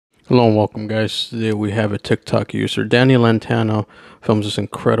Hello and welcome, guys. Today we have a TikTok user, Danny Lantano, films this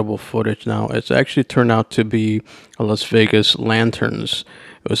incredible footage. Now, it's actually turned out to be a Las Vegas Lanterns.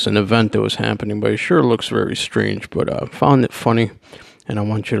 It was an event that was happening, but it sure looks very strange, but I found it funny, and I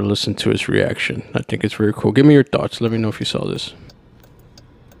want you to listen to his reaction. I think it's very cool. Give me your thoughts. Let me know if you saw this.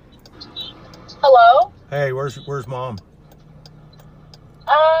 Hello? Hey, where's mom?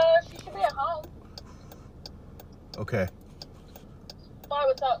 She should be at home. Okay. Why,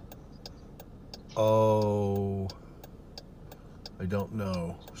 what's up? Oh, I don't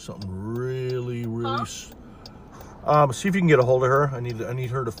know. Something really. See if you can get a hold of her. I need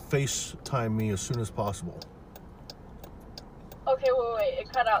her to FaceTime me as soon as possible. Okay, wait,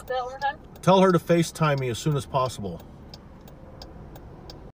 it cut out. Say that one more time? Tell her to FaceTime me as soon as possible.